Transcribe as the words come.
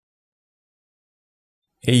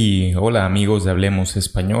Hey, hola amigos de Hablemos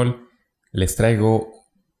Español, les traigo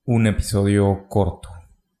un episodio corto.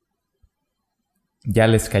 ¿Ya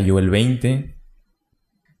les cayó el 20?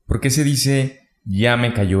 ¿Por qué se dice ya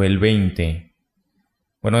me cayó el 20?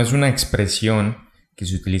 Bueno, es una expresión que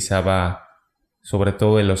se utilizaba sobre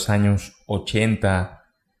todo en los años 80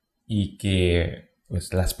 y que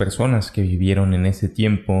pues las personas que vivieron en ese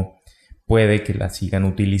tiempo puede que la sigan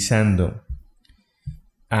utilizando.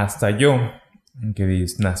 Hasta yo, que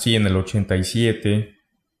nací en el 87,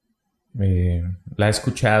 la he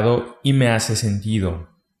escuchado y me hace sentido.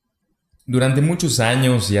 Durante muchos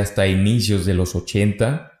años y hasta inicios de los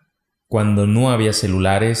 80, cuando no había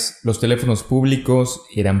celulares, los teléfonos públicos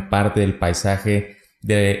eran parte del paisaje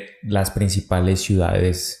de las principales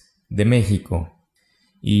ciudades de México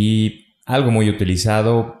y algo muy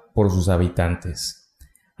utilizado por sus habitantes.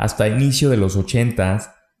 Hasta inicio de los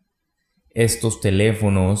 80, estos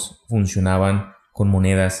teléfonos funcionaban con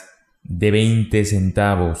monedas de 20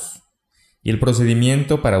 centavos y el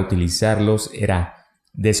procedimiento para utilizarlos era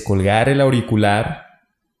descolgar el auricular,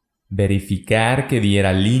 verificar que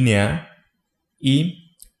diera línea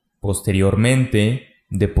y posteriormente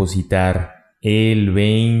depositar el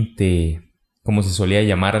 20, como se solía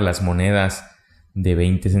llamar a las monedas de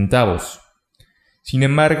 20 centavos. Sin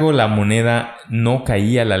embargo, la moneda no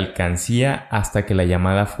caía a la alcancía hasta que la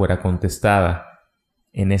llamada fuera contestada.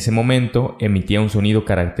 En ese momento emitía un sonido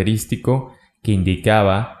característico que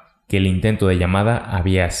indicaba que el intento de llamada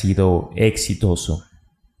había sido exitoso.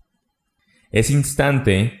 Ese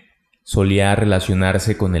instante solía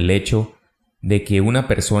relacionarse con el hecho de que una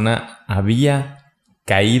persona había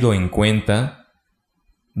caído en cuenta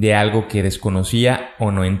de algo que desconocía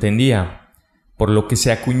o no entendía, por lo que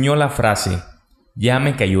se acuñó la frase "ya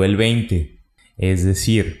me cayó el 20", es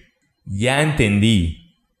decir, ya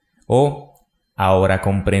entendí o ahora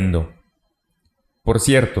comprendo. Por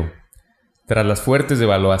cierto, tras las fuertes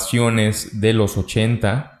devaluaciones de los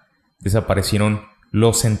 80, desaparecieron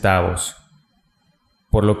los centavos,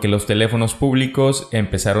 por lo que los teléfonos públicos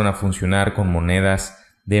empezaron a funcionar con monedas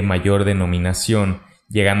de mayor denominación,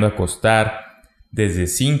 llegando a costar desde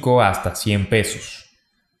 5 hasta 100 pesos.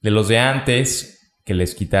 De los de antes, que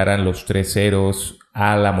les quitaran los 3 ceros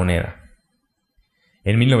a la moneda.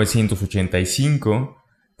 En 1985,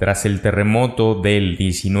 tras el terremoto del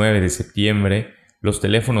 19 de septiembre, los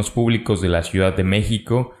teléfonos públicos de la Ciudad de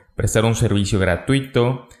México prestaron servicio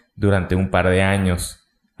gratuito durante un par de años,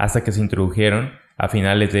 hasta que se introdujeron, a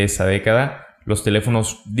finales de esa década, los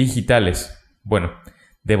teléfonos digitales,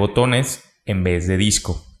 de botones en vez de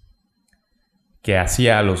disco, que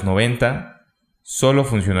hacia los 90 solo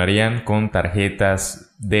funcionarían con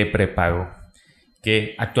tarjetas de prepago,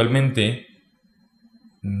 que actualmente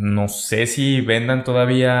no sé si vendan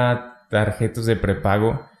todavía tarjetas de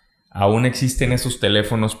prepago. Aún existen esos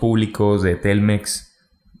teléfonos públicos de Telmex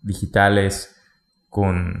digitales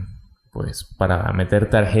para meter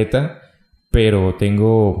tarjeta, pero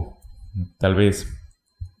tengo tal vez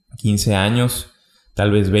 15 años,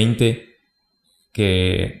 tal vez 20,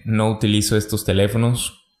 que no utilizo estos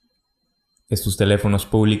teléfonos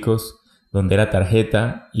públicos donde era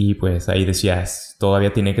tarjeta y pues ahí decías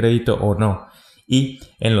todavía tiene crédito o no. Y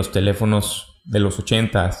en los teléfonos de los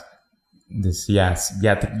 80 decías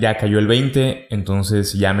ya cayó el 20,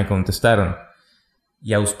 entonces ya me contestaron.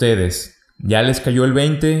 ¿Y a ustedes ya les cayó el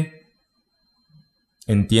 20?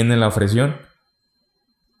 ¿Entienden la ofreción?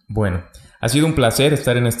 Bueno, ha sido un placer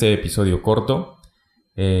estar en este episodio corto.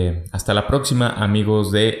 Hasta la próxima,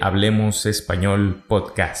 amigos de Hablemos Español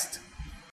Podcast.